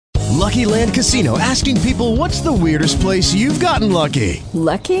Lucky Land Casino, asking people, what's the weirdest place you've gotten lucky?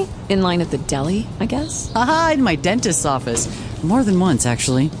 Lucky? In line at the deli, I guess? Aha, in my dentist's office. More than once,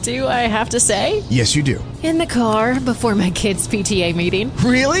 actually. Do I have to say? Yes, you do. In the car before my kids' PTA meeting.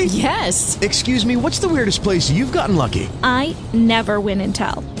 Really? Yes. Excuse me, what's the weirdest place you've gotten lucky? I never win and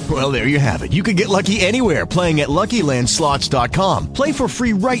tell. Well, there you have it. You can get lucky anywhere, playing at LuckyLandSlots.com. Play for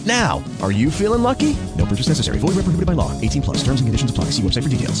free right now. Are you feeling lucky? No purchase necessary. Void where prohibited by law. 18 plus. Terms and conditions apply. See website for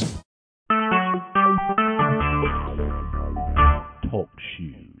details. Talk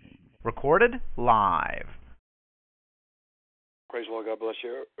shoes. Recorded live. Praise the Lord. God bless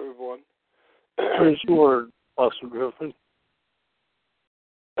you, everyone. Praise the Lord, Pastor Griffin.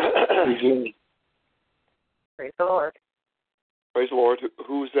 Praise the Lord. Praise the Lord.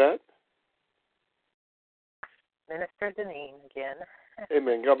 Who's that? Minister Deneen again.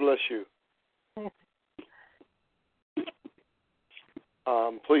 Amen. God bless you.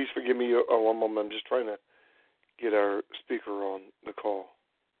 Please forgive me one moment. I'm just trying to get our speaker on the call.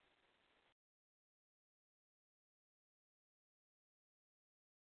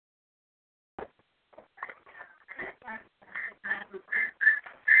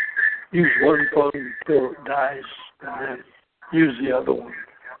 Use one phone until it dies, and then use the other one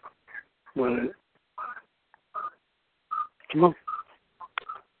when it. Come on.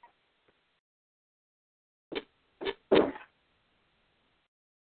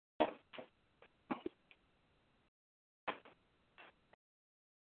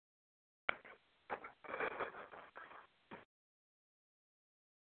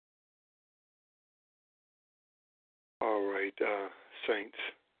 All right, saints.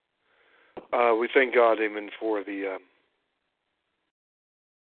 We thank God, amen, for the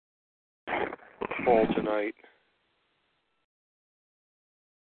call tonight.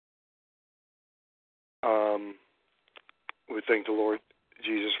 We thank the Lord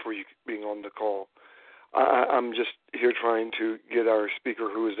Jesus for you being on the call. I'm just here trying to get our speaker,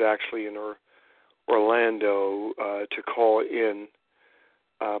 who is actually in Orlando, to call in,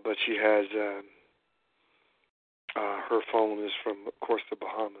 but she has her phone is from, of course, the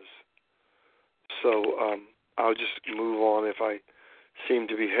Bahamas. So I'll just move on. If I seem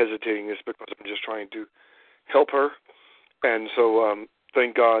to be hesitating, it's because I'm just trying to help her. And so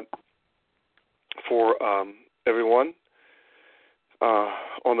thank God for everyone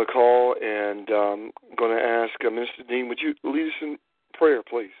on the call. And I'm going to ask Minister Dean, would you lead us in prayer,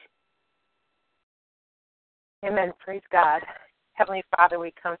 please? Amen. Praise God. Heavenly Father,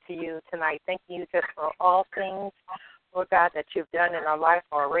 we come to you tonight. Thank you just for all things, Lord God, that you've done in our life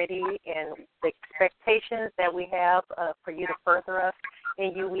already, and the expectations that we have for you to further us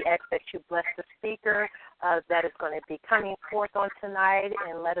in you. We ask that you bless the speaker that is going to be coming forth on tonight,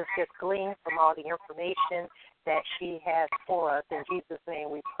 and let us just glean from all the information that she has for us. In Jesus'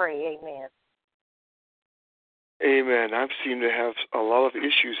 name we pray. Amen. Amen. I seem to have a lot of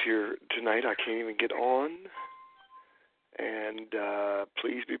issues here tonight. I can't even get on. And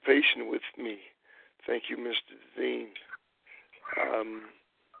please be patient with me. Thank you, Mr. Dean.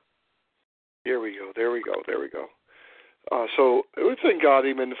 There we go. So we thank God,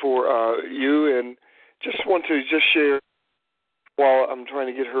 amen, for you, and just want to share, while I'm trying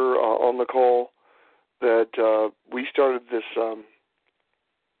to get her on the call, that we started this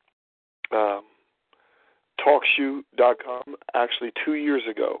TalkShoe.com actually 2 years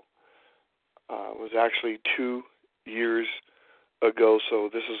ago. It was actually 2 years ago, so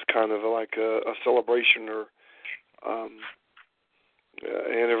this is kind of like a celebration or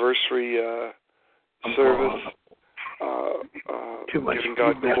anniversary service, giving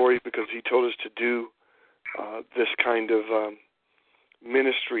God glory because he told us to do this kind of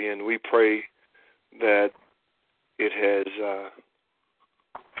ministry, and we pray that it has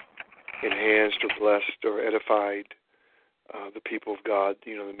enhanced or blessed or edified the people of God,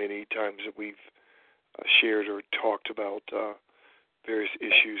 the many times that we've shared or talked about various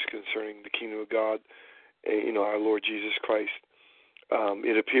issues concerning the kingdom of God, our Lord Jesus Christ.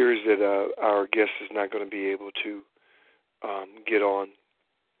 It appears that our guest is not going to be able to get on.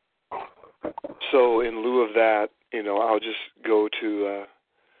 So in lieu of that, I'll just go to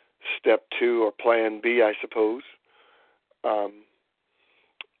step 2 or plan B, I suppose.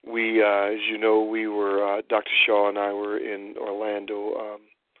 We, as you know, we were, Dr. Shaw and I were in Orlando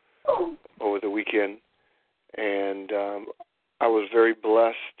over the weekend, and I was very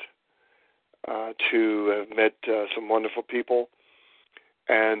blessed to have met some wonderful people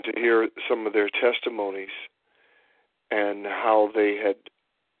and to hear some of their testimonies and how they had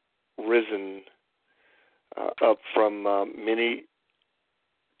risen up from many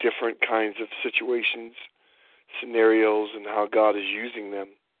different kinds of situations, scenarios, and how God is using them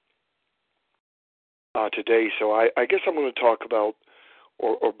today. So I guess I'm going to talk about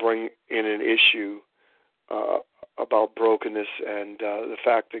or bring in an issue about brokenness and the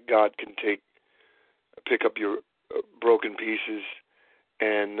fact that God can pick up your broken pieces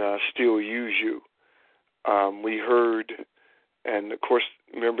and still use you. We heard, and of course,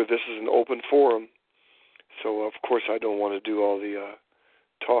 remember this is an open forum, so of course I don't want to do all the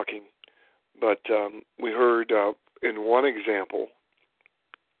talking. But we heard in one example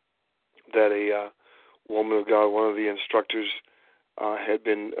that a woman of God, one of the instructors, had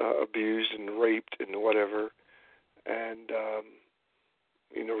been abused and raped and whatever, and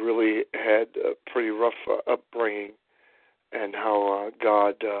really had a pretty rough upbringing, and how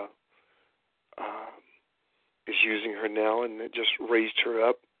God is using her now, and it just raised her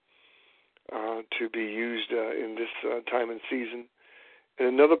up to be used in this time and season. And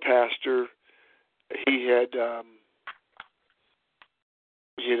another pastor, he had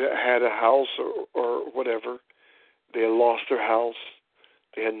had a house or whatever. They had lost their house.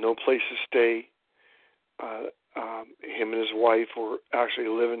 They had no place to stay. Him and his wife were actually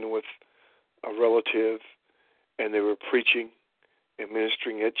living with a relative, and they were preaching and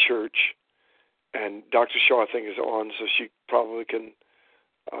ministering at church. And Dr. Shaw, I think, is on, so she probably can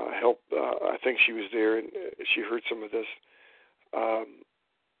help. I think she was there, and she heard some of this.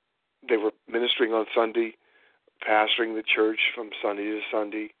 They were ministering on Sunday, pastoring the church from Sunday to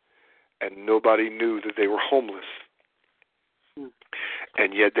Sunday, and nobody knew that they were homeless.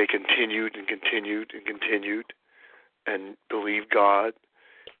 And yet they continued and continued and continued and believed God.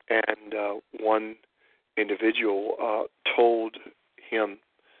 And one individual told him,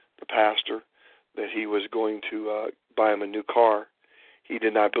 the pastor, that he was going to buy him a new car. He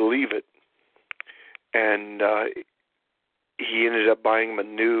did not believe it. And he ended up buying him a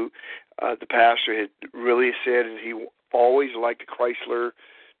new, the pastor had really said he always liked a Chrysler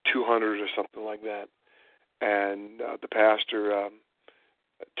 200 or something like that. And the pastor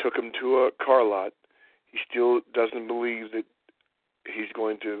took him to a car lot. He still doesn't believe that he's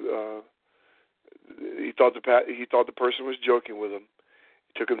going to. He thought the person was joking with him.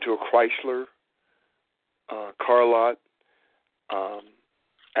 He took him to a Chrysler car lot.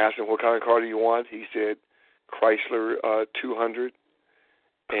 Asked him, what kind of car do you want? He said Chrysler 200.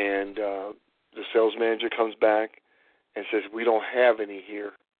 And the sales manager comes back and says, we don't have any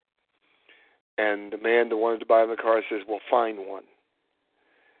here. And the man that wanted to buy him the car says, well, find one.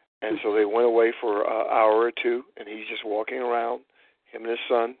 And so they went away for an hour or two, and he's just walking around, him and his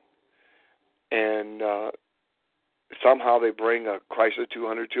son. And somehow they bring a Chrysler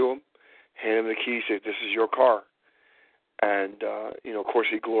 200 to him, hand him the key, say, this is your car. And, of course,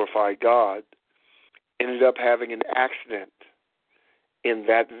 he glorified God. Ended up having an accident in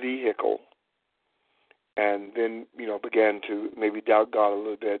that vehicle, and then, began to maybe doubt God a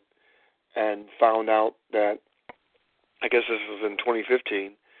little bit, and found out that, I guess this was in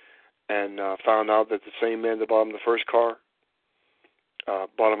 2015, and found out that the same man that bought him the first car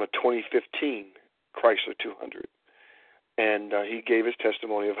bought him a 2015 Chrysler 200. And he gave his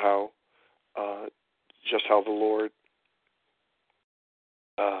testimony of how, just how the Lord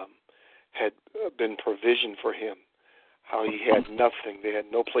had been provision for him, how he had nothing. They had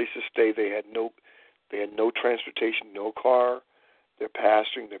no place to stay. They had no transportation, no car. They're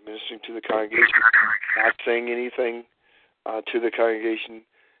pastoring. They're ministering to the congregation, not saying anything to the congregation.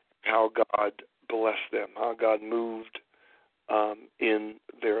 How God blessed them, how God moved in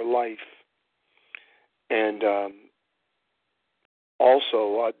their life. And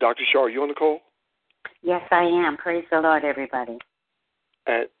also, Dr. Shaw, are you on the call? Yes, I am. Praise the Lord, everybody.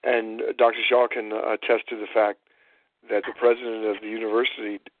 And Dr. Shaw can attest to the fact that the president of the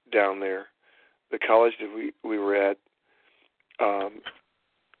university down there, the college that we were at,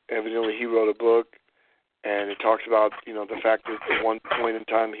 evidently he wrote a book, and it talks about, the fact that at one point in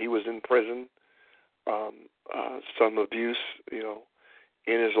time he was in prison, some abuse,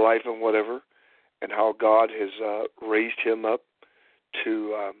 in his life and whatever, and how God has raised him up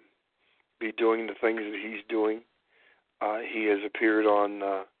to be doing the things that he's doing. He has appeared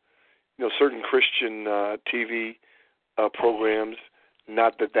on, certain Christian TV programs.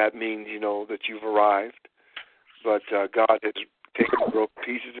 Not that means, that you've arrived, but God has taken the broken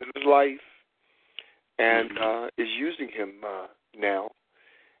pieces in his life and is using him now.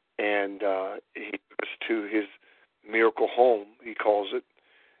 And he goes to his miracle home, he calls it,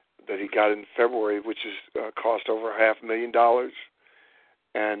 that he got in February, which is cost over $500,000.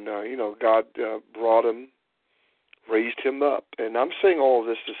 And, God brought him, raised him up. And I'm saying all of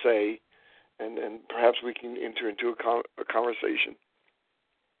this to say, and perhaps we can enter into a conversation,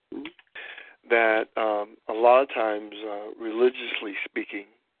 that a lot of times, religiously speaking,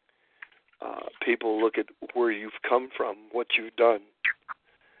 people look at where you've come from, what you've done,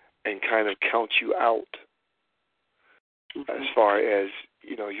 and kind of count you out as far as,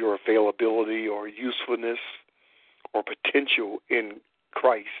 your availability or usefulness or potential in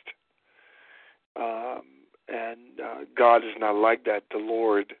Christ. And God is not like that. The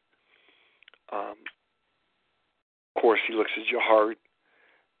Lord, of course, He looks at your heart,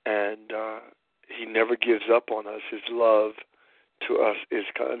 and He never gives up on us. His love to us is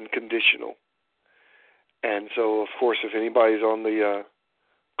unconditional. And so, of course, if anybody's on the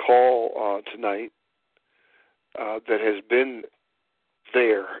call tonight that has been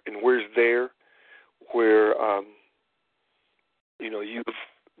there, and where's there, where you've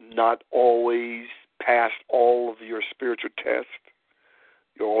not always passed all of your spiritual tests,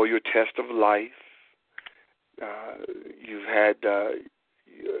 all your tests of life. You've had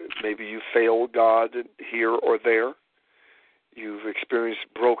maybe you failed God here or there. You've experienced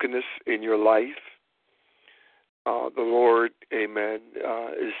brokenness in your life. The Lord, amen,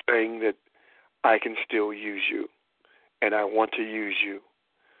 is saying that I can still use you, and I want to use you,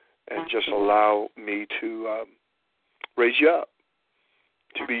 and just allow me to raise you up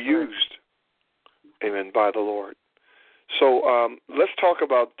to be used, amen, by the Lord. So let's talk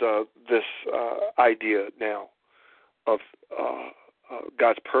about this idea now of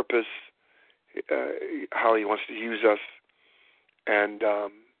God's purpose, how He wants to use us, and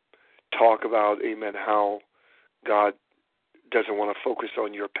talk about, amen, how God doesn't want to focus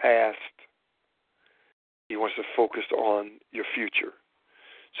on your past. He wants to focus on your future.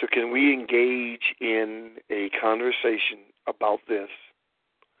 So can we engage in a conversation about this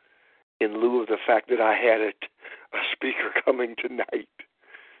in lieu of the fact that I had a speaker coming tonight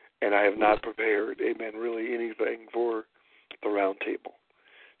and I have not prepared, amen, really anything for the roundtable.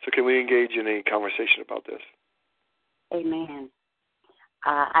 So can we engage in a conversation about this? Amen.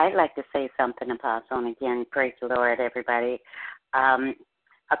 I'd like to say something, Apostle, and again, praise the Lord, everybody.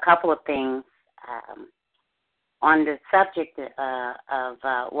 A couple of things. On the subject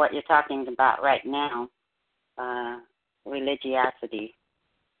of what you're talking about right now, religiosity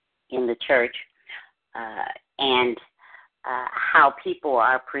in the church, and how people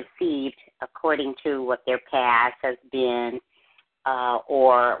are perceived according to what their past has been,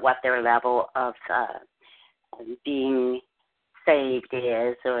 or what their level of being saved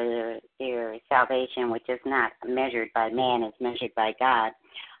is, or their salvation, which is not measured by man, is measured by God.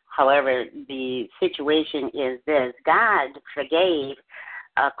 However, the situation is this: God forgave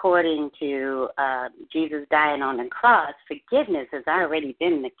according to Jesus dying on the cross. Forgiveness has already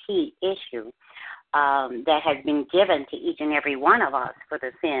been the key issue that has been given to each and every one of us for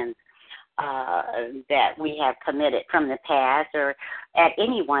the sins that we have committed from the past or at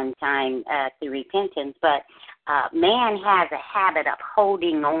any one time through repentance. But man has a habit of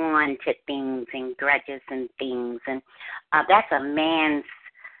holding on to things and grudges and things, and that's a man's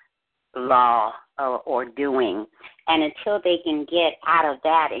law or doing. And until they can get out of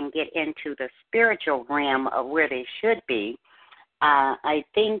that and get into the spiritual realm of where they should be, I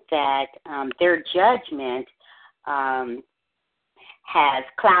think that their judgment has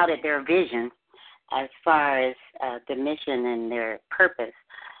clouded their vision as far as the mission and their purpose.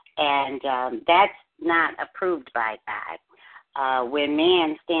 And that's not approved by God. When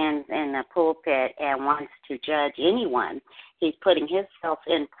man stands in the pulpit and wants to judge anyone, he's putting himself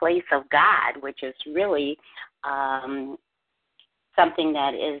in place of God, which is really something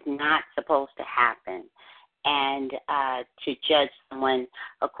that is not supposed to happen. And to judge someone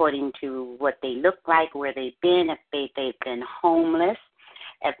according to what they look like, where they've been, if they've been homeless,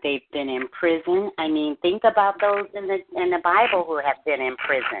 if they've been in prison. I mean, think about those in the Bible who have been in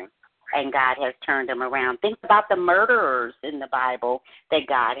prison, and God has turned them around. Think about the murderers in the Bible that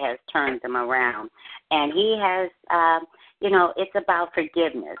God has turned them around. And He has, it's about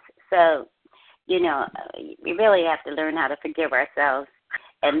forgiveness. So, we really have to learn how to forgive ourselves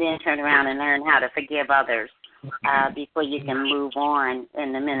and then turn around and learn how to forgive others before you can move on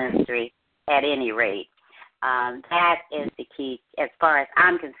in the ministry at any rate. That is the key as far as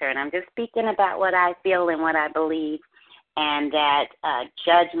I'm concerned. I'm just speaking about what I feel and what I believe, and that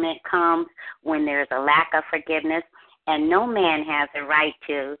judgment comes when there's a lack of forgiveness, and no man has a right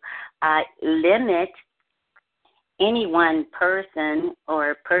to limit any one person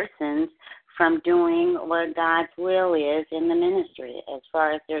or persons from doing what God's will is in the ministry as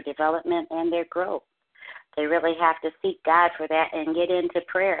far as their development and their growth. They really have to seek God for that and get into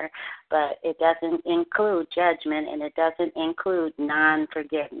prayer, but it doesn't include judgment and it doesn't include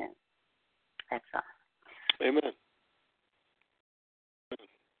non-forgiveness. That's all. Amen.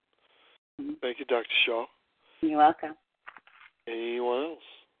 Thank you, Dr. Shaw. You're welcome. Anyone else?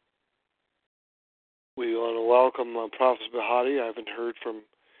 welcome Prophet Bahati. I haven't heard from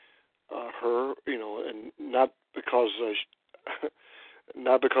her, and not because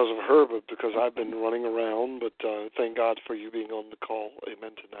not because of her, but because I've been running around. But thank God for you being on the call,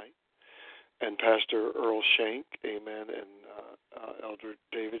 amen, tonight. And Pastor Earl Shank, amen, and Elder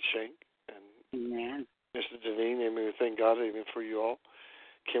David Shank, and Amen. Mr. Devine, amen. We thank God, amen, for you all.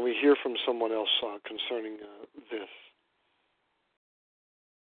 Can we hear from someone else concerning this?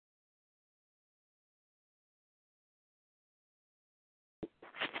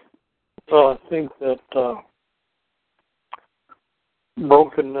 Well, I think that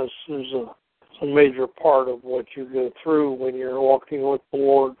brokenness is a major part of what you go through when you're walking with the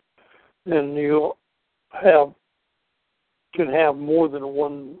Lord, and you can have more than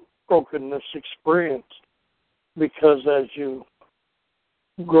one brokenness experience, because as you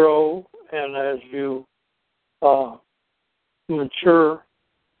grow and as you mature,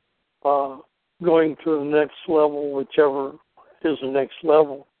 going to the next level, whichever is the next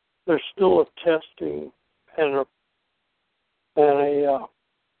level, there's still a testing and a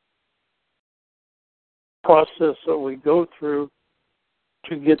process that we go through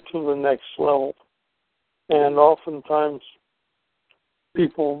to get to the next level. And oftentimes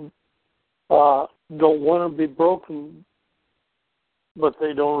people don't want to be broken, but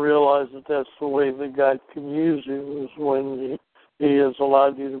they don't realize that that's the way that God can use you, is when He has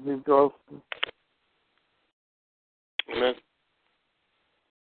allowed you to be broken. Amen.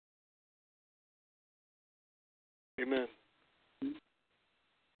 Amen.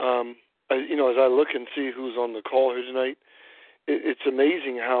 As I look and see who's on the call here tonight, it's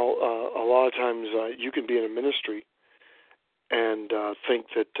amazing how a lot of times you can be in a ministry and think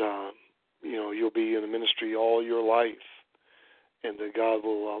that you'll be in a ministry all your life, and that God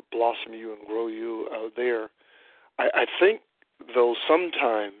will blossom you and grow you out there. I think, though,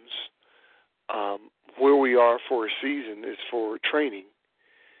 sometimes where we are for a season is for training,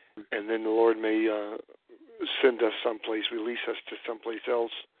 and then the Lord may send us someplace, release us to someplace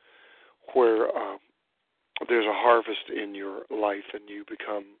else where there's a harvest in your life, and you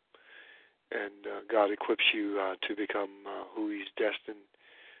become, and God equips you to become who He's destined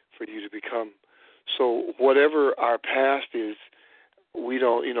for you to become. So whatever our past is, we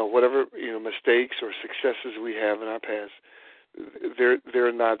don't, whatever, mistakes or successes we have in our past,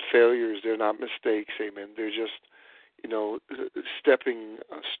 they're not failures, they're not mistakes, amen. They're just, stepping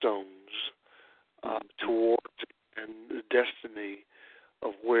stones towards and the destiny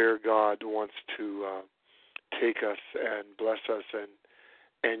of where God wants to take us and bless us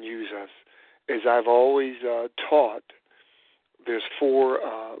and use us. As I've always taught, there's four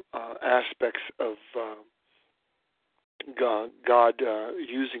aspects of God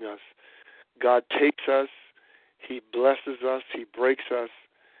using us. God takes us, He blesses us, He breaks us,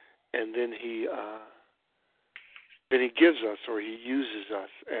 and then He gives us, or He uses us.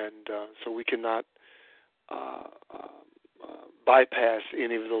 And so we cannot bypass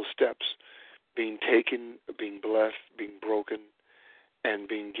any of those steps: being taken, being blessed, being broken, and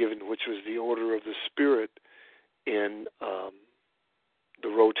being given, which was the order of the Spirit in the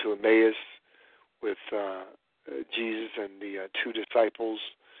road to Emmaus with Jesus and the two disciples,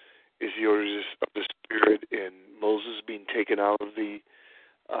 is the orders of the Spirit in Moses being taken out of the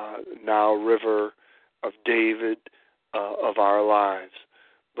Nile River, of David, of our lives.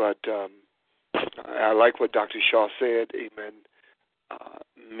 But I like what Dr. Shaw said, amen.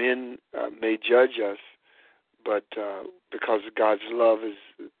 Men may judge us, but because God's love is,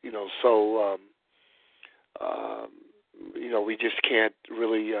 so, we just can't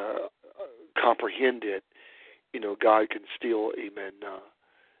really comprehend it. God can still, amen,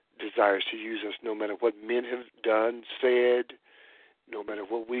 desires to use us no matter what men have done, said, no matter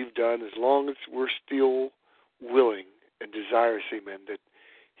what we've done, as long as we're still willing and desirous, amen, that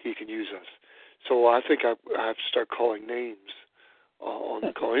He can use us. So I think I have to start calling names on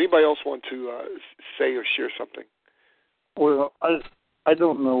the call. Anybody else want to say or share something? Well, I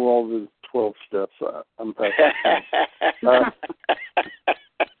don't know all the 12 steps. I'm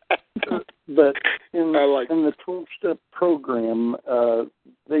but in the 12-step program,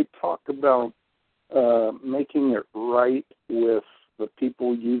 they talk about making it right with the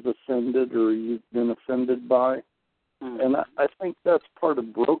people you've offended or you've been offended by. And I think that's part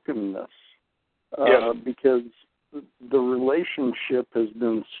of brokenness, because the relationship has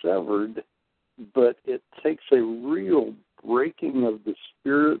been severed, but it takes a real breaking of the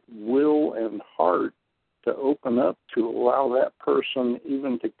spirit, will, and heart to open up to allow that person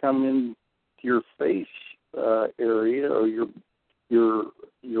even to come into your face area or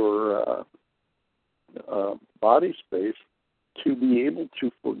your body space, to be able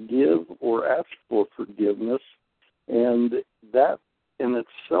to forgive or ask for forgiveness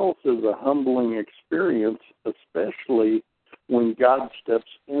a humbling experience, especially when God steps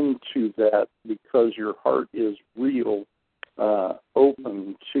into that because your heart is real,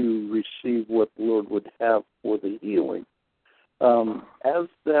 open to receive what the Lord would have for the healing. As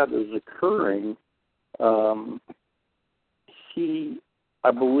that is occurring, He,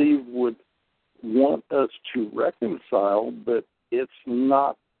 I believe, would want us to reconcile, but it's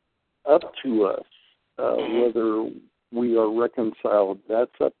not up to us whether we are reconciled.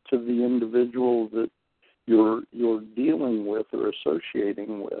 That's up to the individual that you're dealing with or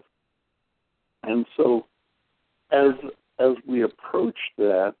associating with. And so as we approach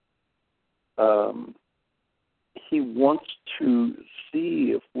that, He wants to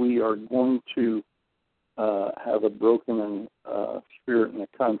see if we are going to have a broken spirit and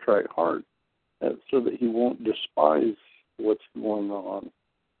a contrite heart, so that He won't despise what's going on.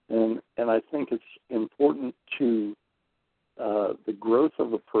 And I think it's important to the growth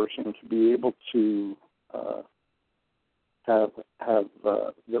of a person to be able to have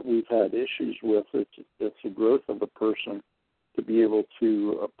that we've had issues with. It's a growth of a person to be able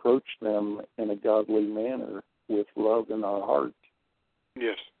to approach them in a godly manner with love in our hearts.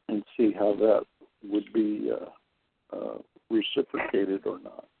 Yes. And see how that would be reciprocated or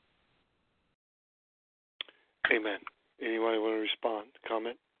not. Amen. Anybody want to respond,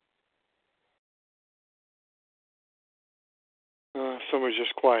 comment? Some are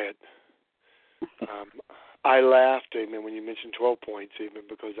just quiet. I laughed, amen, when you mentioned 12 points, amen,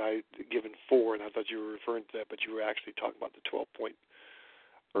 because I given 4, and I thought you were referring to that, but you were actually talking about the 12-point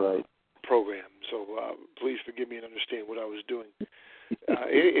program. So please forgive me and understand what I was doing.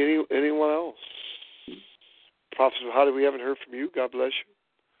 Anyone else? Prophet Howdy, we haven't heard from you. God bless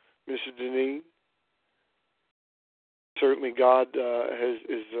you. Mr. Deneen. Certainly God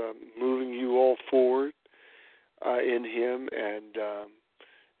is moving you all forward in Him, and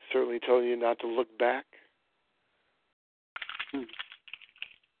certainly telling you not to look back.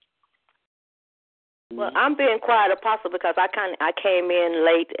 Well, I'm being quiet, Apostle, because I came in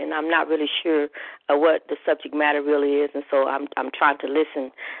late, and I'm not really sure what the subject matter really is, and so I'm trying to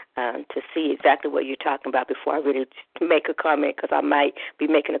listen to see exactly what you're talking about before I really make a comment, because I might be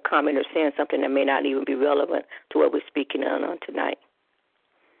making a comment or saying something that may not even be relevant to what we're speaking on tonight.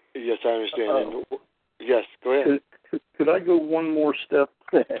 Yes, I understand. Yes, go ahead. Could I go one more step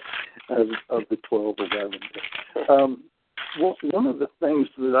of the 12 or 11? Well, one of the things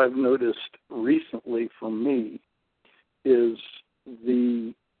that I've noticed recently for me is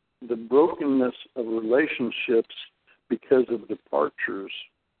the brokenness of relationships because of departures.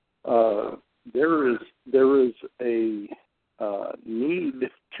 There is a need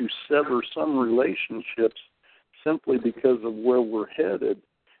to sever some relationships simply because of where we're headed,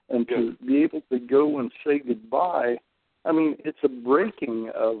 and to be able to go and say goodbye. I mean, it's a breaking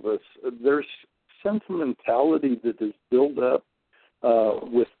of us. There's sentimentality that is built up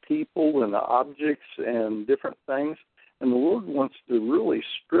with people and objects and different things, and the Lord wants to really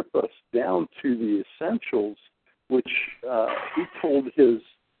strip us down to the essentials, which He told His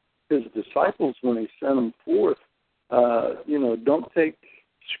disciples when He sent them forth. Don't take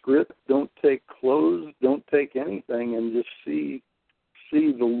script, don't take clothes, don't take anything, and just see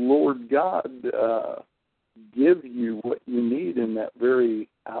the Lord God give you what you need in that very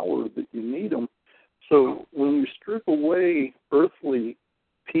hour that you need them. So when you strip away earthly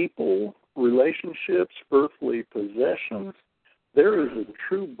people, relationships, earthly possessions, there is a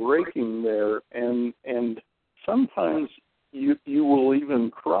true breaking there, and sometimes you will even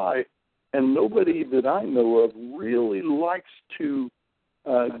cry. And nobody that I know of really likes to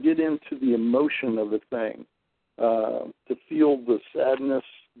get into the emotion of a thing, to feel the sadness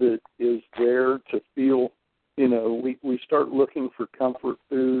that is there, to feel, we start looking for comfort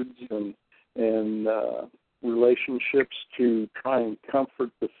foods and relationships to try and comfort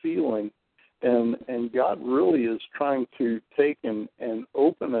the feeling. And God really is trying to take and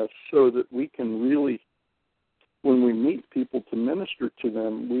open us so that we can really, when we meet people to minister to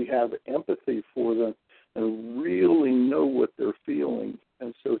them, we have empathy for them and really know what they're feeling.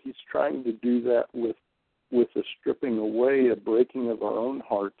 And so He's trying to do that with a stripping away, a breaking of our own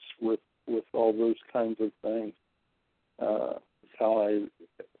hearts with all those kinds of things. It's how I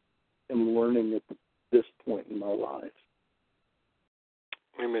am learning at this point in my life.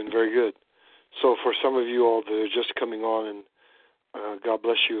 Amen. Very good. So for some of you all that are just coming on, and God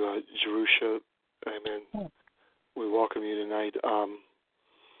bless you, Jerusha. Amen. We welcome you tonight.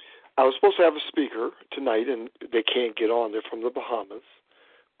 I was supposed to have a speaker tonight, and they can't get on. They're from the Bahamas,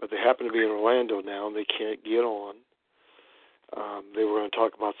 but they happen to be in Orlando now, and they can't get on. They were going to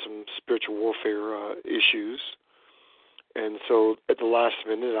talk about some spiritual warfare issues, And so at the last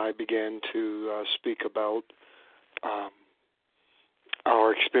minute, I began to speak about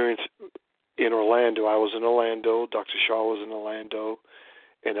our experience in Orlando. I was in Orlando. Dr. Shaw was in Orlando.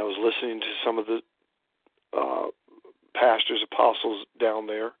 And I was listening to some of the pastors, apostles down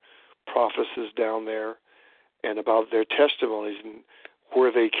there, prophetesses down there, and about their testimonies and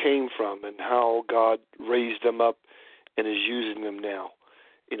where they came from and how God raised them up and is using them now,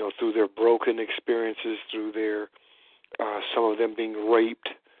 through their broken experiences, through their some of them being raped,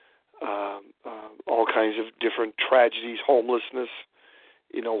 all kinds of different tragedies, homelessness,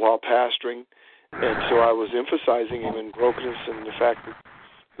 while pastoring. And so I was emphasizing him in brokenness and the fact that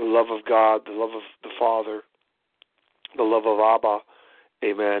the love of God, the love of the Father, the love of Abba,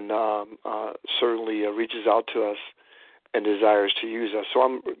 amen, certainly reaches out to us and desires to use us. So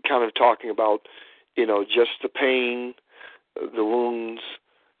I'm kind of talking about, just the pain, the wounds,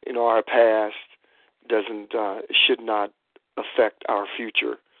 our past should not affect our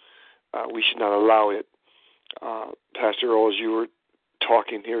future. We should not allow it. Pastor Earl, as you were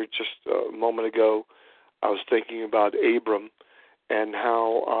talking here just a moment ago, I was thinking about Abram and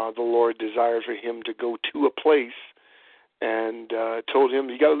how the Lord desired for him to go to a place and told him,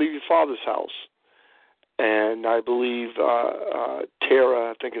 you got to leave your father's house. And I believe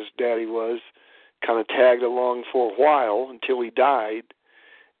Terah, I think his daddy was, kind of tagged along for a while until he died.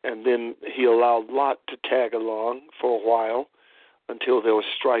 And then he allowed Lot to tag along for a while until there was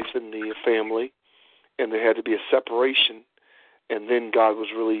strife in the family and there had to be a separation. And then God was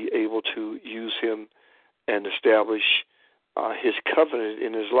really able to use him and establish his covenant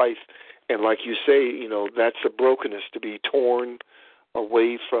in his life. And like you say, that's a brokenness, to be torn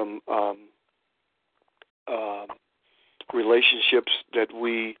away from relationships that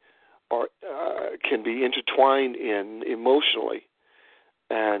we are can be intertwined in emotionally.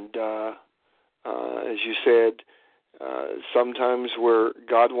 And as you said, sometimes where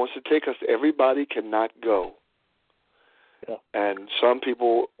God wants to take us, everybody cannot go. Yeah. And some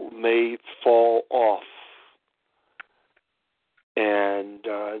people may fall off. And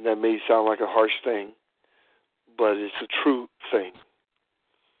that may sound like a harsh thing, but it's a true thing.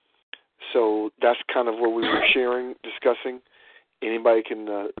 So that's kind of what we were sharing, discussing. Anybody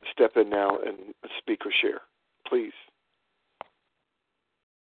can step in now and speak or share. Please.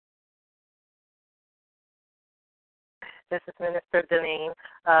 This is Minister Deneen.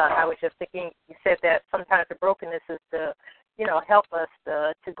 I was just thinking, you said that sometimes the brokenness is to, help us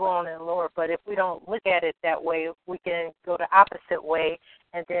to go on in the Lord. But if we don't look at it that way, we can go the opposite way,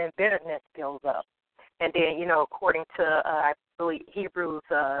 and then bitterness builds up. And then, according to, I believe, Hebrews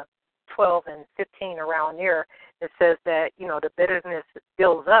 12 and 15 around there, it says that, the bitterness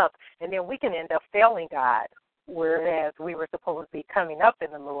builds up, and then we can end up failing God. Whereas we were supposed to be coming up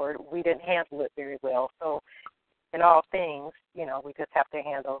in the Lord, we didn't handle it very well. So in all things, we just have to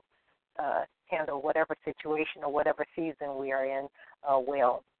handle whatever situation or whatever season we are in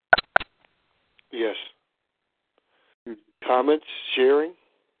well. Yes. Comments, sharing?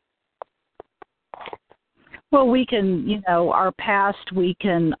 Well, we can, our past, we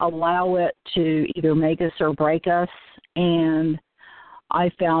can allow it to either make us or break us. And I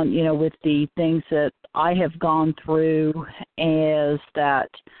found, with the things that I have gone through is that,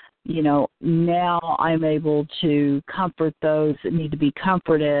 now I'm able to comfort those that need to be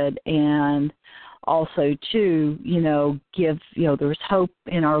comforted, and also to, give, there's hope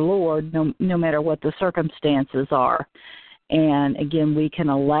in our Lord no matter what the circumstances are. And again, we can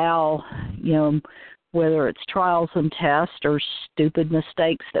allow, whether it's trials and tests or stupid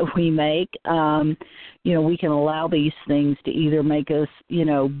mistakes that we make, we can allow these things to either make us,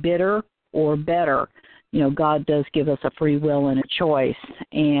 bitter or better. God does give us a free will and a choice.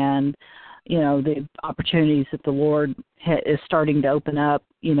 And, the opportunities that the Lord is starting to open up,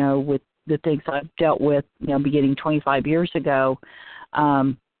 with the things I've dealt with, beginning 25 years ago,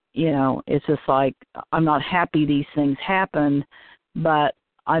 it's just like I'm not happy these things happen, but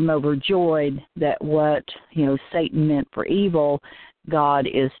I'm overjoyed that what, Satan meant for evil, God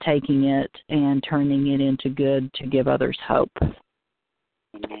is taking it and turning it into good to give others hope.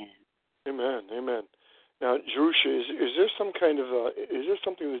 Amen. Amen. Amen. Now, Jerusha, is there some kind of is there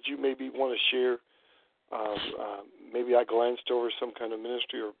something that you maybe want to share? Maybe I glanced over some kind of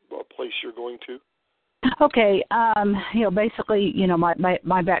ministry or place you're going to. Okay. Basically,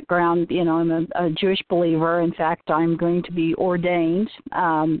 my background, I'm a Jewish believer. In fact, I'm going to be ordained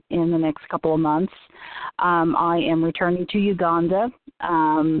in the next couple of months. I am returning to Uganda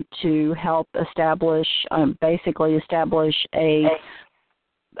to help establish a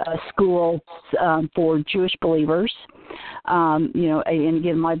school for Jewish believers. And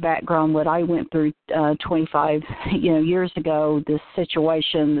again, my background, what I went through 25 years ago, this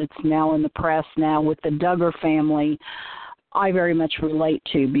situation that's now in the press now with the Duggar family, I very much relate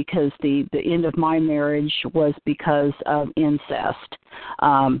to, because the end of my marriage was because of incest.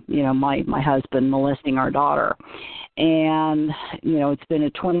 My husband molesting our daughter. And, it's been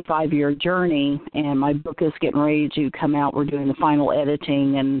a 25-year journey, and my book is getting ready to come out. We're doing the final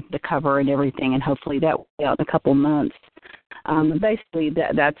editing and the cover and everything, and hopefully that will be out in a couple months. Basically,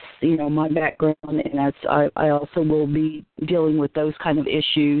 that's my background, and I also will be dealing with those kind of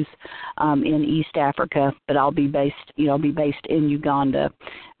issues in East Africa, but I'll be based in Uganda,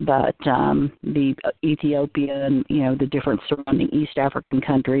 but the Ethiopia and the different surrounding East African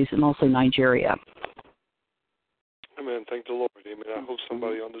countries, and also Nigeria. Amen. Thank the Lord. Amen. I hope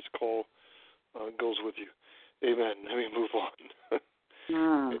somebody on this call goes with you. Amen. Let me move on.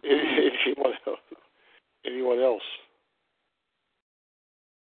 Anyone else?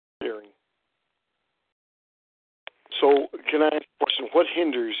 Hearing. So, can I ask a question? What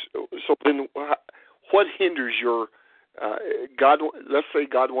hinders your God? Let's say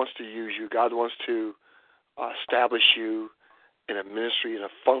God wants to use you. God wants to establish you in a ministry, in a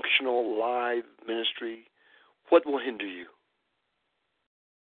functional, live ministry. What will hinder you?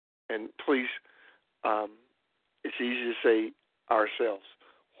 And please, it's easy to say ourselves.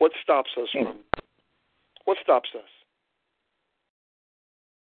 What stops us from? What stops us?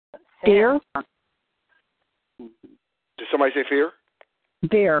 Fear. Did somebody say fear?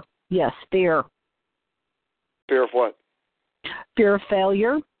 Fear. Yes, fear. Fear of what? Fear of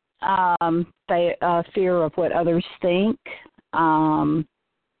failure. Fear of what others think.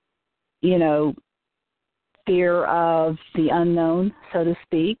 Fear of the unknown, so to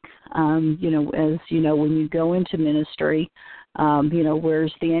speak. When you go into ministry,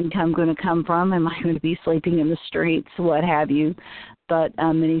 where's the income going to come from? Am I going to be sleeping in the streets? What have you? But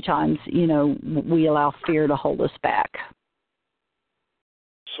many times, we allow fear to hold us back.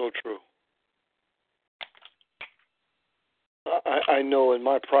 So true. I know in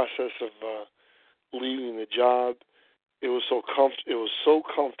my process of leaving the job, it was so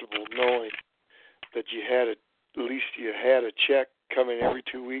comfortable knowing that you had at least you had a check coming every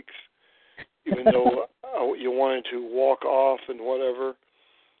 2 weeks, even though you wanted to walk off and whatever,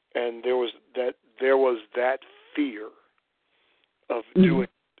 and there was that fear of doing it.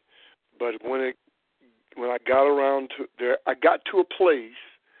 But when I got around to there, I got to a place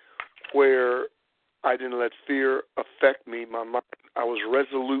where I didn't let fear affect me. My mind, I was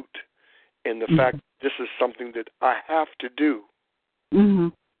resolute in the fact that this is something that I have to do,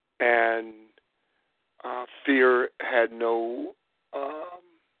 and fear had no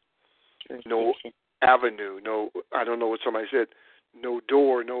avenue, I don't know what somebody said, no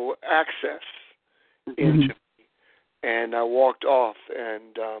door, no access into me. And I walked off,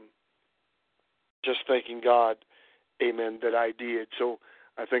 and just thanking God, amen, that I did. So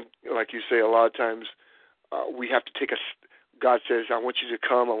I think, like you say, a lot of times we have to take God says, I want you to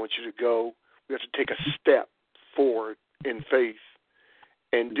come, I want you to go. We have to take a step forward in faith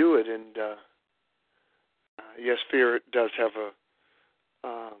and do it. And yes, fear does have a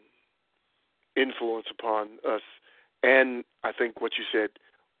influence upon us. And I think what you said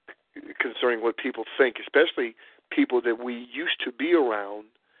concerning what people think, especially people that we used to be around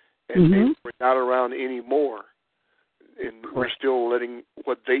and maybe we're not around anymore, and we're still letting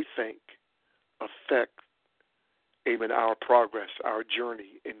what they think affect, amen, our progress, our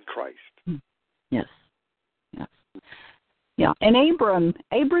journey in Christ. Yes. Yeah, and Abram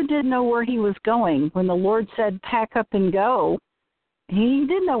didn't know where he was going. When the Lord said, pack up and go, he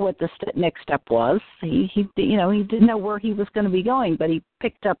didn't know what the next step was. He didn't know where he was going to be going, but he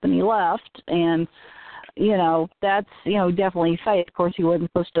picked up and he left, and that's, definitely faith. Of course, he wasn't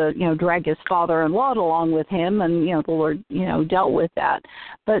supposed to, drag his father-in-law along with him, and, the Lord, dealt with that.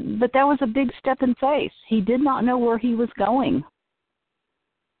 But that was a big step in faith. He did not know where he was going.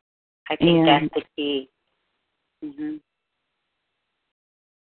 I think that's the key.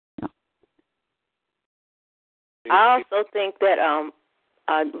 I also think that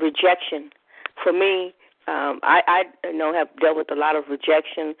rejection, for me, I have dealt with a lot of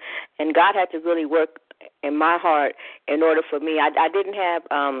rejection, and God had to really work in my heart in order for me. I didn't have,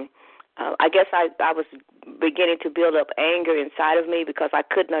 I guess I was beginning to build up anger inside of me because I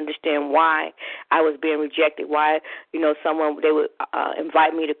couldn't understand why I was being rejected, why, they would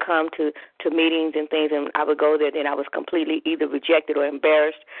invite me to come to meetings and things, and I would go there, and I was completely either rejected or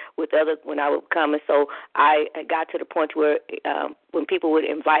embarrassed when I would come. And so I got to the point where when people would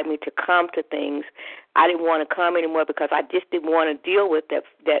invite me to come to things, I didn't want to come anymore because I just didn't want to deal with the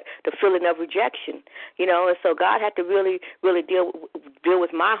feeling of rejection, you know. And so God had to really deal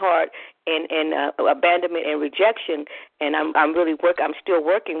with my heart and abandonment and rejection. And I'm still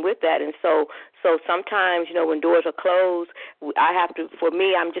working with that. And so sometimes, you know, when doors are closed, I have to. For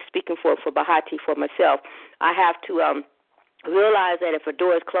me, I'm just speaking for Bahati, for myself. I have to realize that if a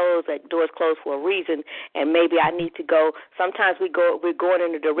door is closed, that door is closed for a reason, and maybe I need to go. Sometimes we're going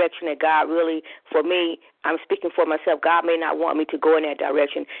in the direction that God really, for me, I'm speaking for myself, God may not want me to go in that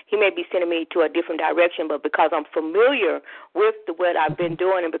direction. He may be sending me to a different direction, but because I'm familiar with what I've been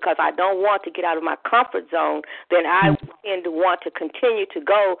doing and because I don't want to get out of my comfort zone, then I tend to want to continue to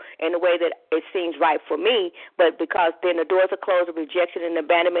go in the way that it seems right for me. But because then the doors are closed, the rejection and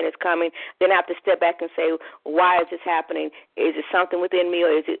abandonment is coming, then I have to step back and say, why is this happening? Is it something within me,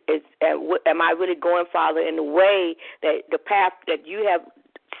 or am I really going, Father, in the way that the path that you have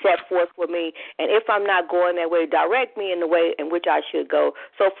set forth for me? And if I'm not going that way, direct me in the way in which I should go.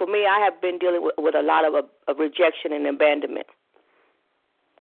 So for me, I have been dealing with a lot of rejection and abandonment.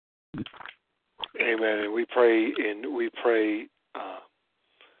 Amen. And we pray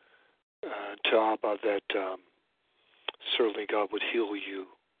to Abba that certainly God would heal you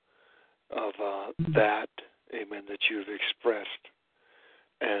of that. Amen, that you've expressed,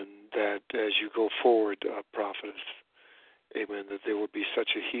 and that as you go forward, prophetess, amen, that there would be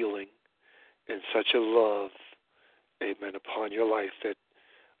such a healing and such a love, amen, upon your life that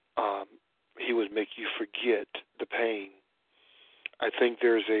he would make you forget the pain. I think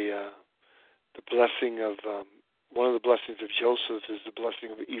there's the blessing of, one of the blessings of Joseph is the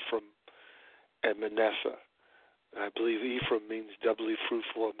blessing of Ephraim and Manasseh. And I believe Ephraim means doubly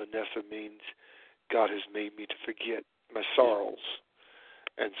fruitful, and Manasseh means God has made me to forget my sorrows.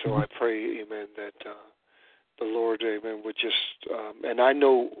 And so I pray, amen, that the Lord, amen, would just, and I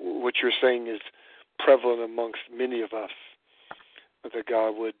know what you're saying is prevalent amongst many of us, that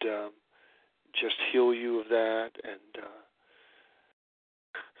God would just heal you of that and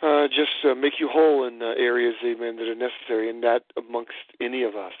just make you whole in areas, amen, that are necessary, and that amongst any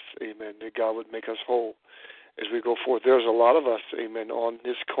of us, amen, that God would make us whole as we go forth. There's a lot of us, amen, on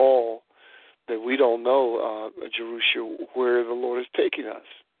this call that we don't know, Jerusha, where the Lord is taking us.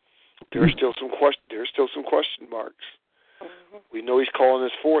 There's still some question marks. Mm-hmm. We know He's calling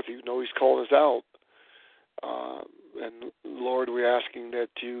us forth. We know He's calling us out. And Lord, we're asking that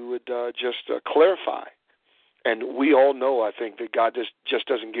you would just clarify. And we all know, I think, that God just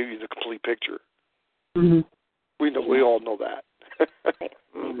doesn't give you the complete picture. Mm-hmm. We all know that.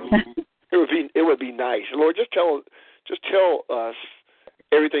 Mm-hmm. It would be nice, Lord. Just tell us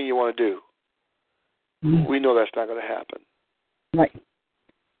everything you want to do. We know that's not going to happen. Right.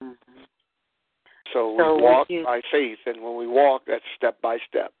 Mm-hmm. So we walk by faith, and when we walk, that's step by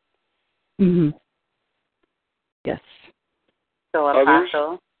step. Mm-hmm. Yes. So,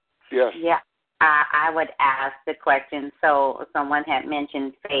 Apostle? Yes. Yeah, I would ask the question. So someone had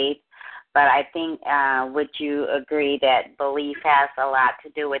mentioned faith, but I think, would you agree that belief has a lot to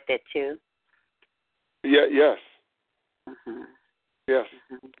do with it, too? Yeah. Yes. Mm-hmm. Yes.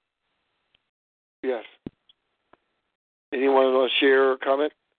 Mm-hmm. Yes. Anyone want to share or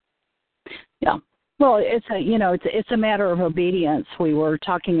comment? Yeah. Well, it's a matter of obedience. We were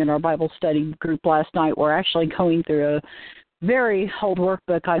talking in our Bible study group last night. We're actually going through a very old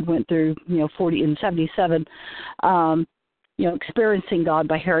workbook I went through, 40 and 77, Experiencing God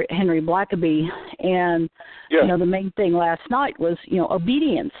by Henry Blackaby. And, the main thing last night was,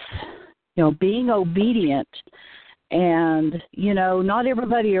 obedience, being obedient. And, not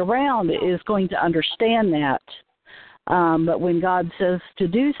everybody around is going to understand that. But when God says to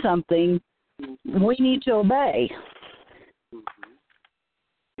do something, we need to obey.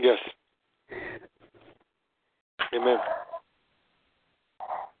 Yes. Amen.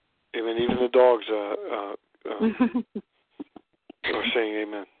 Amen. Even the dogs are saying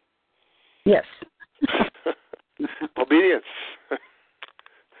amen. Yes. Obedience.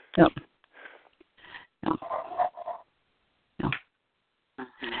 Yep. No.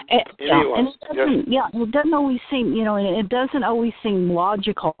 And it doesn't always seem, it doesn't always seem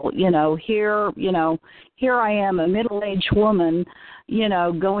logical. Here I am, a middle-aged woman,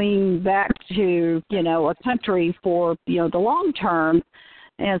 going back to, a country for, the long term,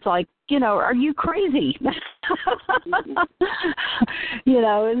 and it's like, are you crazy? And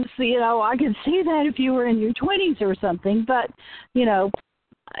I can see that if you were in your 20s or something, but,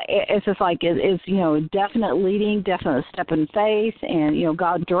 it's just like it's definite leading, definite step in faith, and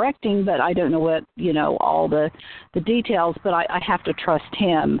God directing, but I don't know what all the details, but I have to trust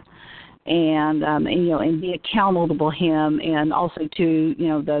Him, and be accountable to Him, and also to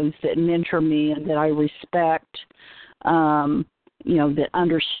those that mentor me and that I respect, that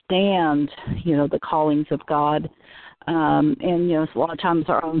understand the callings of God. And a lot of times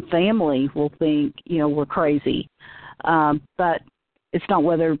our own family will think we're crazy, but it's not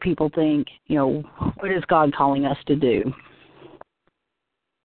whether people think what is God calling us to do.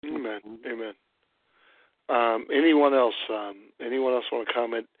 Amen. Anyone else want to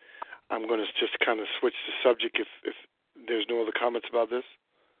comment? I'm going to just kind of switch the subject if there's no other comments about this.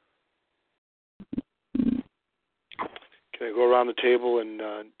 Can I go around the table and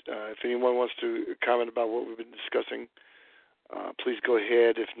if anyone wants to comment about what we've been discussing, please go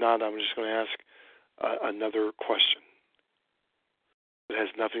ahead. If not, I'm just going to ask another question. It has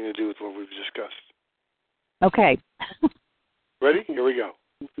nothing to do with what we've discussed. Okay. Ready? Here we go.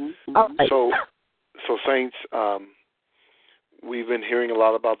 All right. So saints, we've been hearing a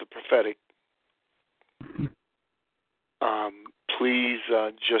lot about the prophetic. Please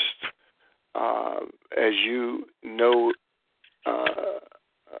just, as you know,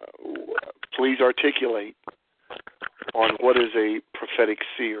 please articulate on what is a prophetic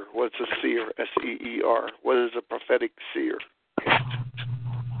seer. What's a seer? S-E-E-R. What is a prophetic seer?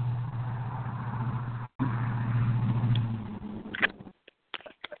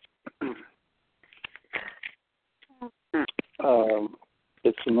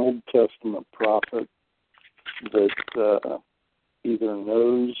 It's an Old Testament prophet that either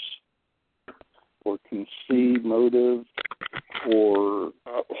knows or can see motive or...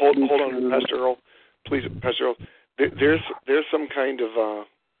 Hold on, Pastor Earl. Please, Pastor Earl. There's some kind of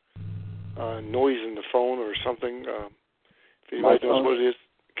noise in the phone or something. If anybody knows what it is,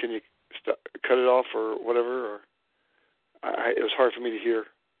 can you cut it off or whatever? Or it was hard for me to hear.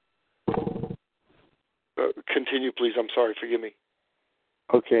 Continue, please. I'm sorry. Forgive me.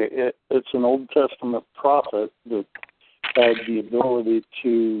 Okay, it's an Old Testament prophet that had the ability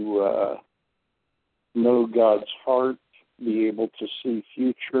to know God's heart, be able to see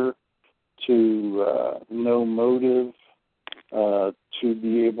future, to know motive, to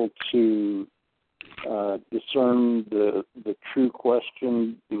be able to discern the true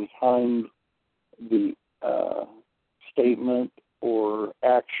question behind the statement or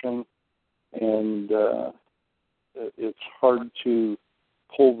action, and it's hard to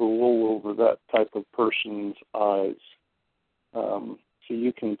pull the wool over that type of person's eyes. So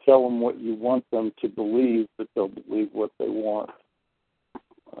you can tell them what you want them to believe, but they'll believe what they want.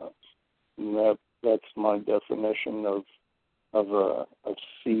 And that's my definition of a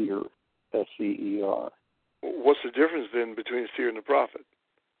seer, S-E-E-R. What's the difference then between a seer and a prophet?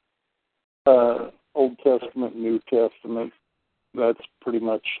 Old Testament, New Testament, that's pretty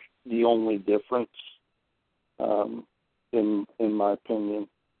much the only difference, in my opinion,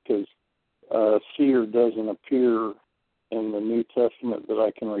 because seer doesn't appear in the New Testament that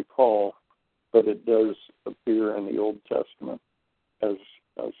I can recall, but it does appear in the Old Testament as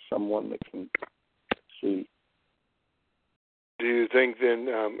someone that can see. Do you think then,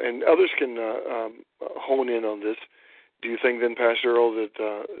 and others can hone in on this, do you think then, Pastor Earl,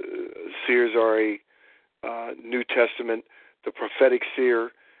 that seers are a New Testament, the prophetic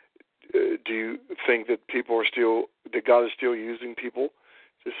seer? Do you think that that God is still using people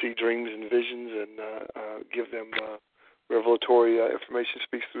to see dreams and visions and give them revelatory information,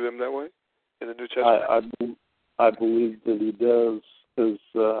 speaks through them that way in the New Testament? I believe that He does,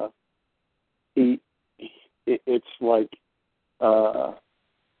 because it's like,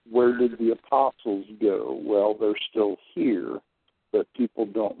 where did the apostles go? Well, they're still here, but people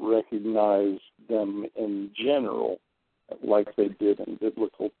don't recognize them in general like they did in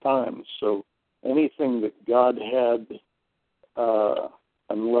biblical times. So anything that God had,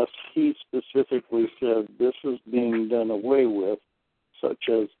 unless He specifically said this is being done away with, such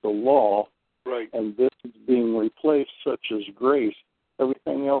as the law, right, and this is being replaced, such as grace,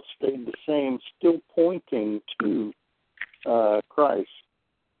 everything else stayed the same, still pointing to Christ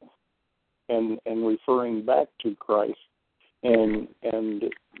and referring back to Christ and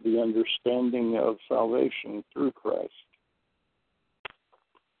the understanding of salvation through Christ.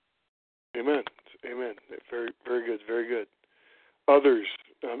 Amen. Very, very good. Very good. Others.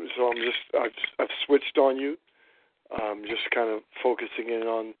 So I've switched on you. Just kind of focusing in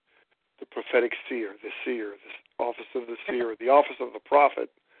on the prophetic seer, the office of the seer, the office of the prophet,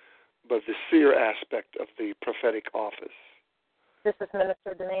 but the seer aspect of the prophetic office. This is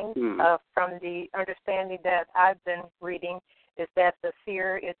Minister Denise. From the understanding that I've been reading, is that the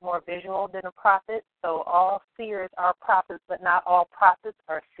seer is more visual than a prophet. So all seers are prophets, but not all prophets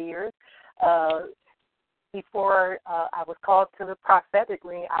are seers. Before I was called to the prophetic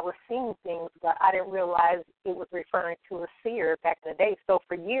ring, I was seeing things, but I didn't realize it was referring to a seer back in the day. So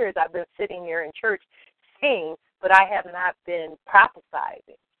for years, I've been sitting there in church seeing, but I have not been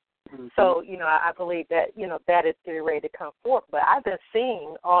prophesizing. Mm-hmm. So, I believe that, that is getting ready to come forth. But I've been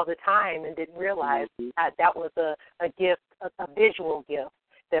seeing all the time and didn't realize that was a gift, a visual gift,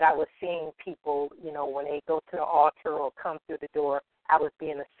 that I was seeing people, when they go to the altar or come through the door, I was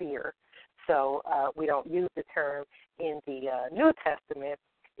being a seer. So we don't use the term in the New Testament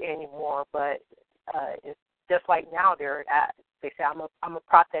anymore, but it's just like now they say I'm a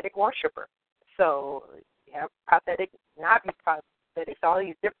prophetic worshiper. So prophetic, not be prophetic, all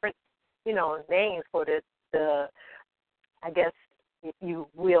these different names for the I guess if you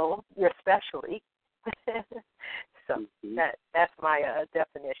will, your specialty. So that's my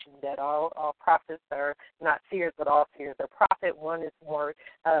definition, that all prophets are not seers, but all seers are prophet. One is more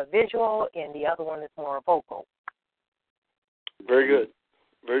visual, and the other one is more vocal. Very good.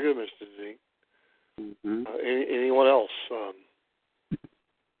 Very good, Mr. Z. Mm-hmm. Anyone else?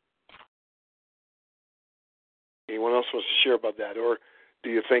 Anyone else wants to share about that? Or do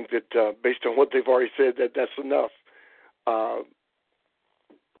you think that based on what they've already said, that's enough?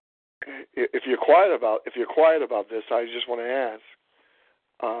 If you're quiet about this, I just want to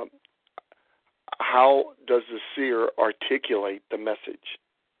ask, how does the seer articulate the message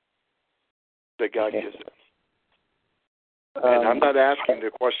that God gives them? And I'm not asking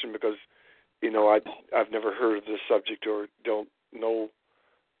the question because, I've never heard of this subject or don't know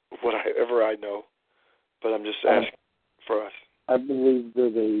whatever I know, but I'm just asking for us. I believe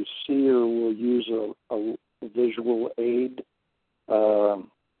that a seer will use a visual aid.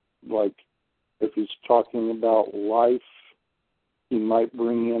 Like if he's talking about life, he might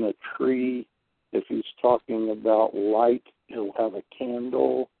bring in a tree. If he's talking about light, he'll have a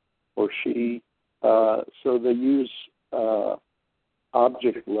candle, or she. So they use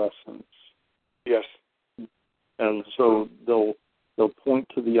object lessons. Yes. And so they'll point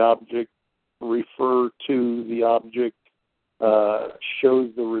to the object, refer to the object, show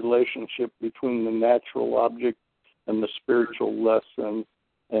the relationship between the natural object and the spiritual lesson.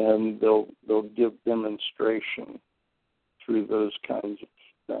 And they'll give demonstration through those kinds of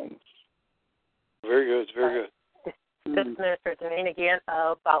things. Very good. It's very good. This is Minister Deneen again.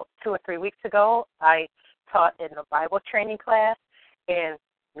 About 2 or 3 weeks ago, I taught in a Bible training class, and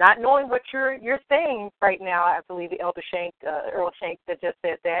not knowing what you're saying right now, I believe Elder Shank, Earl Shank, that just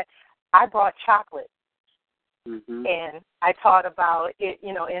said that, I brought chocolate. Mm-hmm. And I taught about it,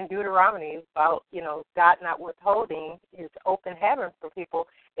 in Deuteronomy, about, God not withholding his open heaven for people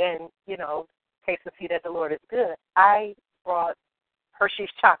and, taste and see that the Lord is good. I brought Hershey's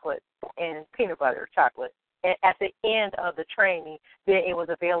chocolate and peanut butter chocolate. And at the end of the training, then it was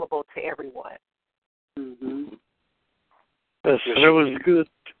available to everyone. Mm-hmm. Yes, that was good.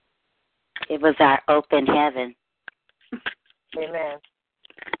 It was our open heaven. Amen.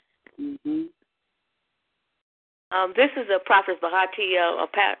 Mm-hmm. This is a Prophet Bahati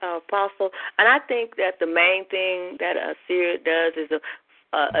apostle, and I think that the main thing that a seer does is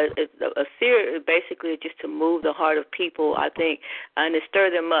a seer is basically just to move the heart of people, I think, and to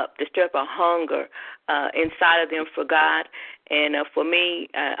stir them up, to stir up a hunger inside of them for God. And for me,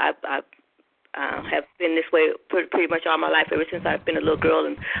 I have been this way pretty much all my life, ever since I've been a little girl,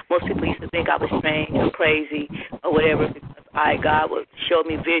 and most people used to think I was strange or crazy or whatever, because God would show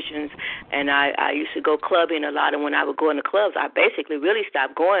me visions, and I used to go clubbing a lot, and when I would go in the clubs, I basically really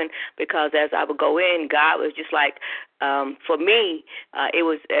stopped going, because as I would go in, God was just like, for me, it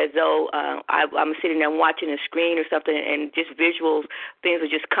was as though I'm sitting there watching a screen or something, and just visuals, things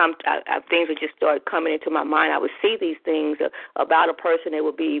would just things would just start coming into my mind. I would see these things about a person. It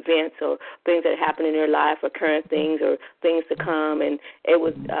would be events or things that happen in their life, or current things or things to come, and it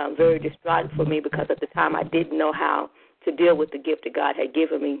was very distraught for me, because at the time I didn't know how to deal with the gift that God had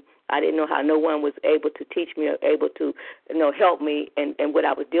given me. I didn't know how no one was able to teach me or able to, help me in what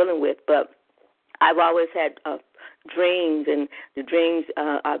I was dealing with. But I've always had dreams, and the dreams,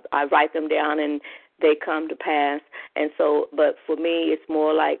 I write them down, and they come to pass. And so, but for me, it's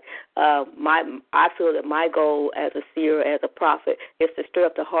more like I feel that my goal as a seer, as a prophet, is to stir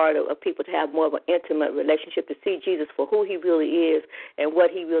up the heart of people to have more of an intimate relationship, to see Jesus for who he really is and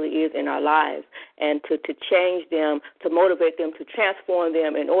what he really is in our lives, and to change them, to motivate them, to transform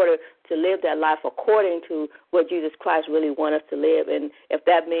them in order to live that life according to what Jesus Christ really wants us to live. And if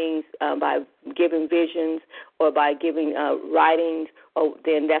that means by giving visions, or by giving writings,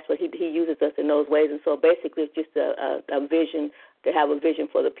 then that's what he uses us in those ways. And so basically it's just a vision, to have a vision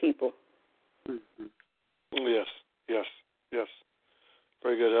for the people. Mm-hmm. Yes.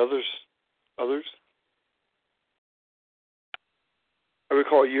 Very good. Others? I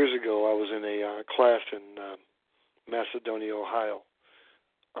recall years ago I was in a class in Macedonia, Ohio.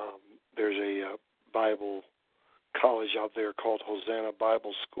 There's a Bible college out there called Hosanna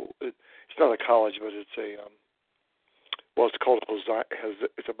Bible School. It's not a college, but it's it's called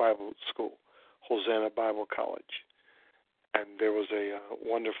it's a Bible school, Hosanna Bible College. And there was a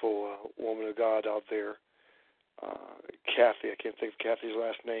wonderful woman of God out there, Kathy. I can't think of Kathy's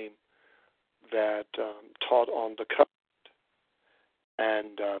last name, that taught on the covenant.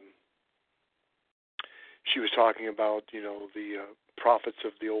 And she was talking about, the prophets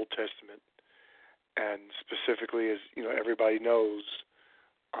of the Old Testament, and specifically, as everybody knows,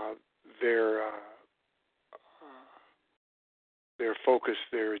 their focus,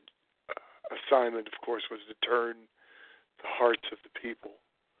 their assignment, of course, was to turn the hearts of the people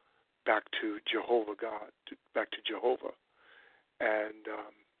back to Jehovah God, back to Jehovah. And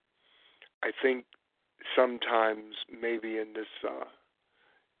I think sometimes, maybe in this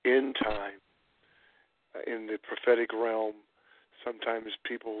end time, in the prophetic realm, sometimes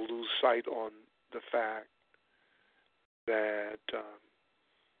people lose sight on the fact that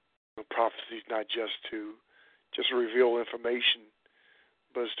prophecy is not just to reveal information,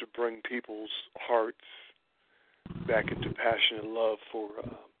 but is to bring people's hearts back into passion and love for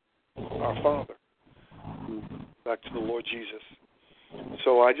our Father, back to the Lord Jesus.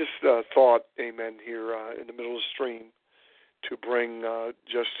 So I just thought, amen, here in the middle of the stream, to bring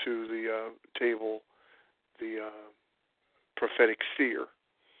just to the table the prophetic seer.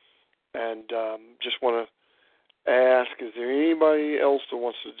 And just want to ask, is there anybody else that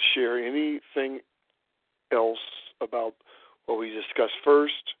wants to share anything else about what we discussed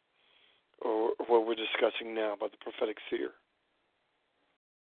first, or what we're discussing now about the prophetic seer?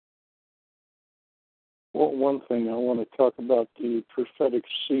 Well, one thing I want to talk about the prophetic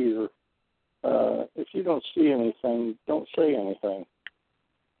seer. If you don't see anything, don't say anything.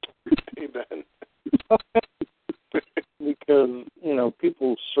 Amen. Because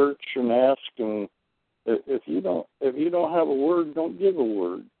people search and ask, and if you don't have a word, don't give a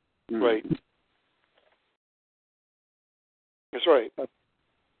word. Right. That's right.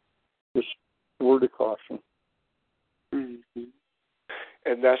 Just a word of caution. Mm-hmm.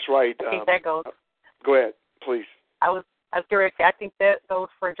 And that's right. I think that goes. Go ahead, please. I was curious. I think that goes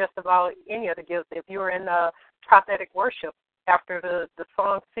for just about any of the gifts. If you're in prophetic worship, after the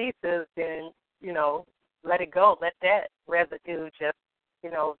song ceases, then let it go. Let that residue just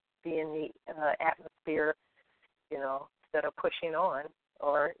be in the atmosphere, instead of pushing on.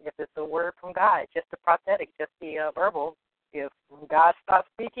 Or if it's a word from God, just the prophetic, just the verbal. If God stops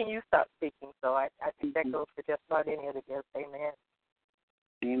speaking, you stop speaking. So I think that goes for just about any of the gifts. Amen.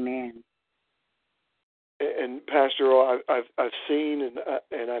 Amen. And Pastor, I've seen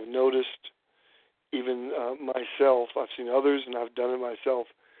and I've noticed, even myself, I've seen others and I've done it myself.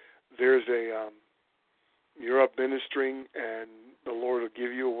 There's you're up ministering, and the Lord will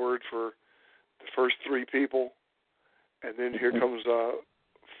give you a word for the first three people, and then here comes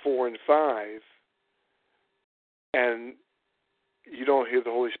 4 and 5, and you don't hear the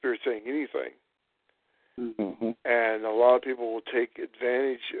Holy Spirit saying anything. Mm-hmm. And a lot of people will take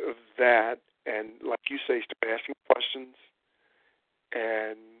advantage of that, and like you say, start asking questions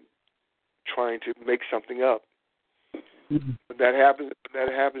and trying to make something up. Mm-hmm. When that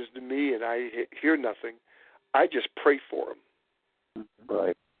happens to me, and I hear nothing, I just pray for them.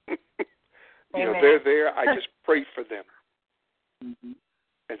 Right. They're there. I just pray for them. Mm-hmm.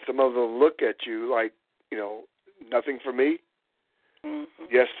 And some of them look at you like, nothing for me. Mm-hmm.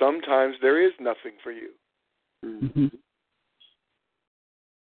 Yes, sometimes there is nothing for you. Mm-hmm.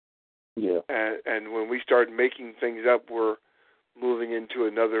 Yeah. And when we start making things up, we're moving into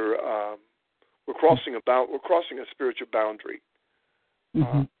another. We're crossing a spiritual boundary,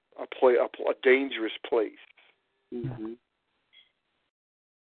 mm-hmm. a dangerous place. Mm-hmm.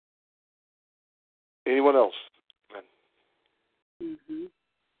 Anyone else? Mm-hmm.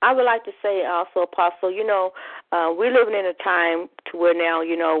 I would like to say also, Apostle, we're living in a time to where now,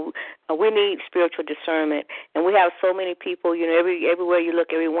 we need spiritual discernment. And we have so many people, everywhere you look,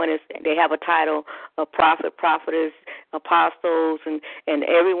 they have a title of prophet, prophetess, apostles, and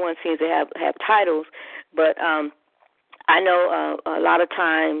everyone seems to have titles. But I know a lot of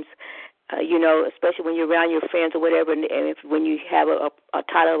times especially when you're around your friends or whatever, and when you have a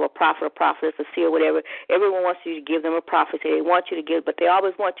title of a prophet or prophetess or seer or whatever, everyone wants you to give them a prophecy. They want you to give, but they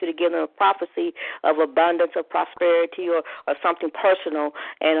always want you to give them a prophecy of abundance, of prosperity, or something personal.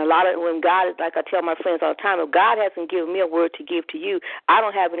 And a lot of when God, like I tell my friends all the time, if God hasn't given me a word to give to you, I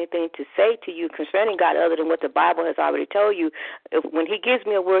don't have anything to say to you concerning God other than what the Bible has already told you. When He gives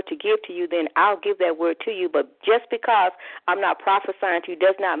me a word to give to you, then I'll give that word to you. But just because I'm not prophesying to you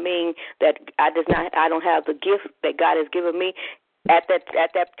does not mean that I don't have the gift that God has given me. At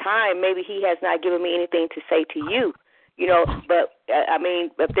that time, maybe He has not given me anything to say to you, But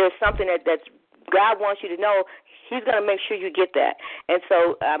if there's something that God wants you to know, He's going to make sure you get that. And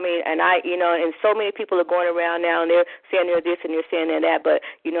so, and so many people are going around now, and they're saying they're this and they're saying they're that. But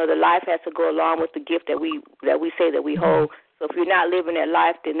the life has to go along with the gift that we say that we hold. So if you're not living that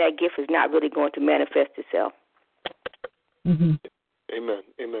life, then that gift is not really going to manifest itself. Mm-hmm. Amen.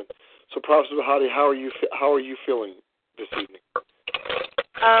 Amen. So, Prophet Bahati, how are you feeling this evening?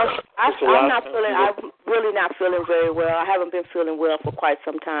 I'm really not feeling very well. I haven't been feeling well for quite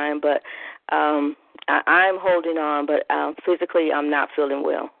some time, but I'm holding on. But physically, I'm not feeling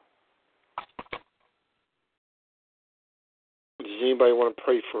well. Does anybody want to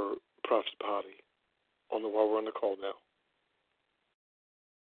pray for Prophet Bahati while we're on the call now?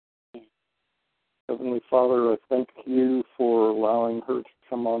 Heavenly Father, I thank you for allowing her to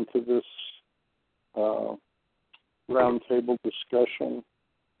come onto this roundtable discussion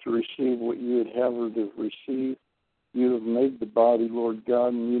to receive what you would have her to receive. You have made the body, Lord God,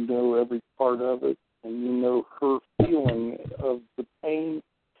 and you know every part of it, and you know her feeling of the pain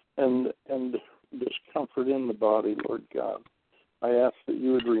and discomfort in the body, Lord God. I ask that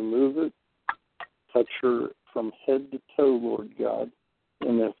you would remove it, touch her from head to toe, Lord God,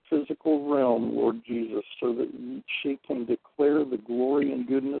 in the physical realm, Lord Jesus, so that she can declare the glory and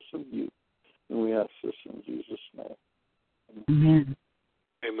goodness of you. And we ask this in Jesus' name. Amen.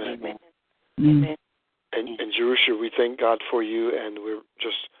 Amen. Amen. Amen. And Jerusha, we thank God for you, and we're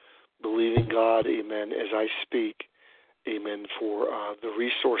just believing God, amen, as I speak, amen, for the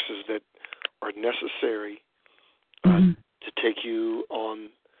resources that are necessary to take you on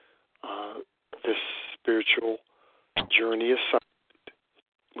this spiritual journey assignment.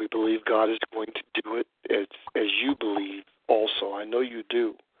 We believe God is going to do it as you believe also. I know you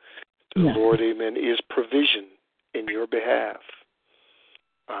do. The Lord, amen, is provision in your behalf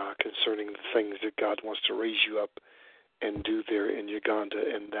concerning the things that God wants to raise you up and do there in Uganda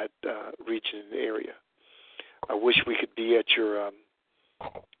and that region and area. I wish we could be at your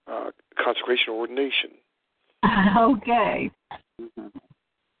consecration ordination. Okay.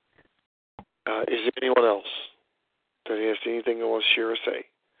 Is there anyone else that has anything they want to share or say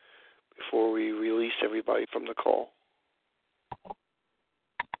before we release everybody from the call?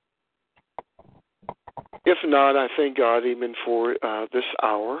 If not, I thank God even for this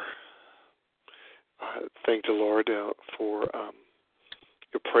hour. I thank the Lord for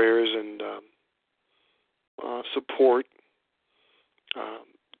your prayers and support.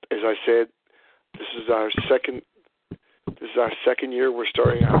 As I said, this is our second year. We're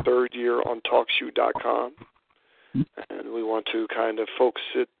starting our third year on TalkShoe.com, and we want to kind of focus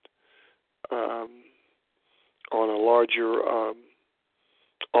it on a larger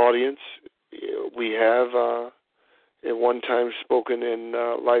audience. We have at one time spoken in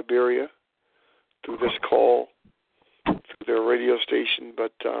Liberia through this call, through their radio station,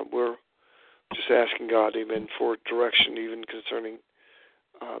 but we're just asking God, amen, for direction even concerning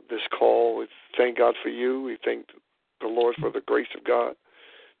this call. We thank God for you. We thank the Lord for the grace of God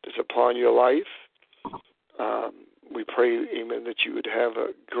that's upon your life. We pray, amen, that you would have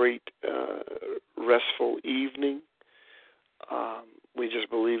a great restful evening. We just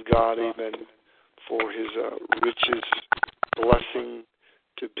believe God, amen, for his richest blessing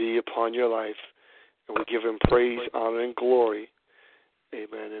to be upon your life. And we give him praise, honor, and glory.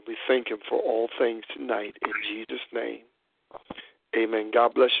 Amen. And we thank him for all things tonight in Jesus' name. Amen.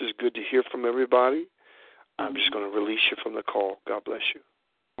 God bless you. It's good to hear from everybody. I'm just going to release you from the call. God bless you.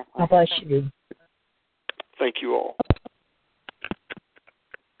 God bless you. Thank you all.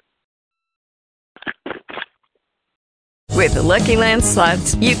 With the Lucky Land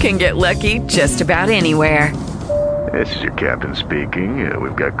Slots, you can get lucky just about anywhere. This is your captain speaking.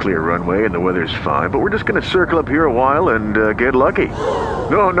 We've got clear runway and the weather's fine, but we're just going to circle up here a while and get lucky.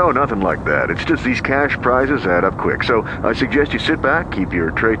 No, nothing like that. It's just these cash prizes add up quick. So I suggest you sit back, keep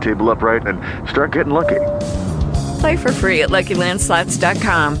your tray table upright, and start getting lucky. Play for free at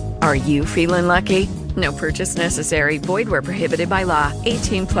LuckyLandSlots.com. Are you feeling lucky? No purchase necessary. Void where prohibited by law.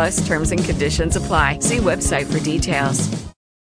 18+ terms and conditions apply. See website for details.